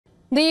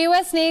The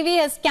U.S. Navy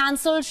has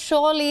cancelled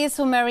shore lease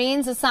for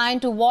Marines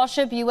assigned to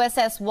warship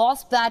USS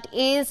Wasp that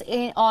is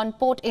on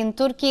port in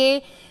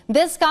Turkiye.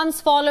 This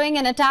comes following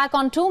an attack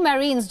on 2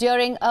 Marines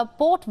during a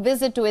port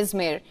visit to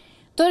Izmir.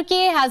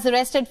 Turkiye has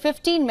arrested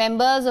 15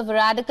 members of a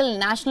radical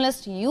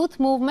nationalist youth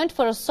movement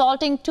for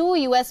assaulting 2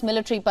 U.S.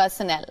 military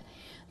personnel.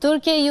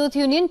 Turkiye Youth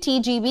Union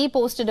 (TGB)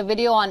 posted a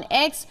video on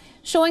X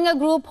showing a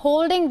group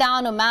holding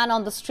down a man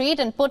on the street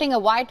and putting a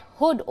white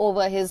hood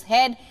over his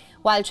head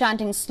while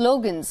chanting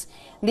slogans.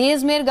 The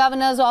Izmir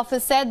governor's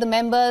office said the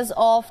members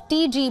of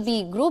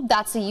TGB group,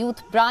 that's the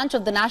youth branch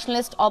of the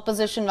nationalist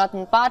opposition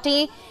Watan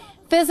Party,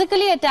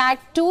 physically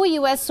attacked 2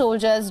 U.S.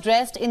 soldiers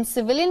dressed in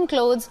civilian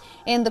clothes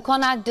in the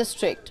Konak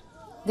district.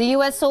 The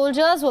U.S.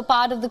 soldiers were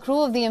part of the crew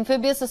of the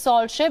amphibious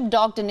assault ship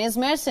docked in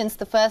Izmir since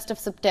the 1st of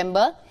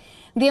September.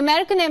 The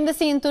American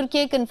embassy in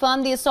Turkey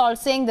confirmed the assault,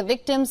 saying the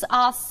victims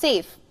are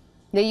safe.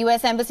 The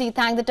U.S. Embassy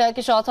thanked the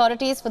Turkish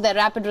authorities for their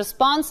rapid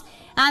response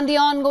and the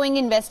ongoing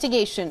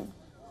investigation.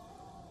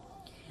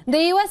 The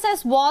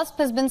USS Wasp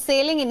has been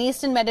sailing in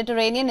Eastern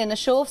Mediterranean in a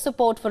show of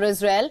support for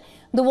Israel.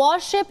 The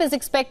warship is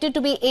expected to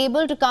be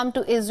able to come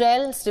to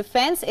Israel's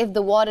defense if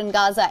the war in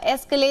Gaza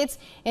escalates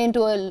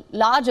into a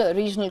larger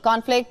regional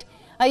conflict.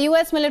 A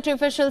U.S. military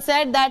official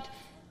said that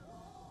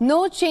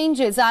no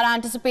changes are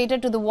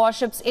anticipated to the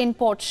warship's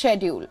in-port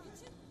schedule.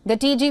 The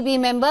TGB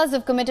members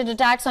have committed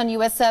attacks on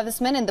U.S.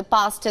 servicemen in the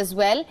past as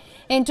well.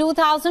 In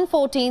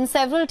 2014,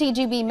 several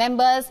TGB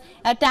members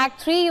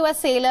attacked 3 U.S.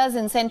 sailors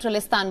in central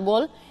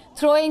Istanbul,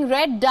 throwing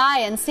red dye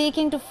and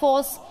seeking to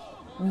force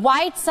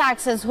white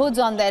sacks as hoods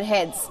on their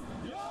heads.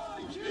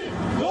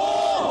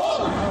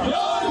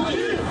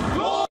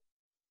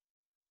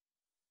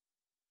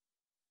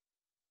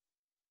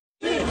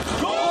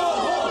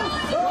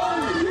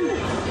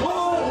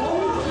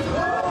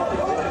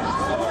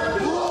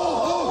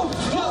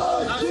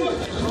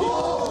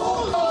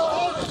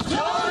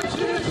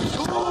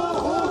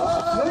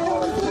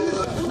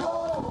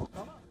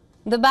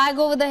 The bag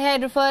over the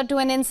head referred to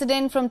an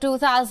incident from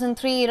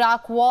 2003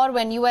 Iraq war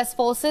when U.S.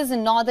 forces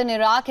in northern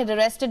Iraq had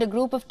arrested a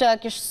group of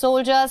Turkish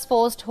soldiers,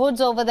 forced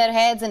hoods over their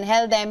heads and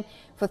held them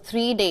for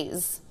 3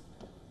 days.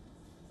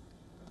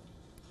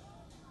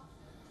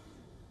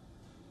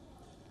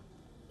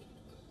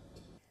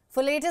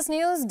 For latest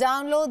news,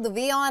 download the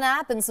WION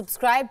app and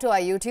subscribe to our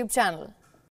YouTube channel.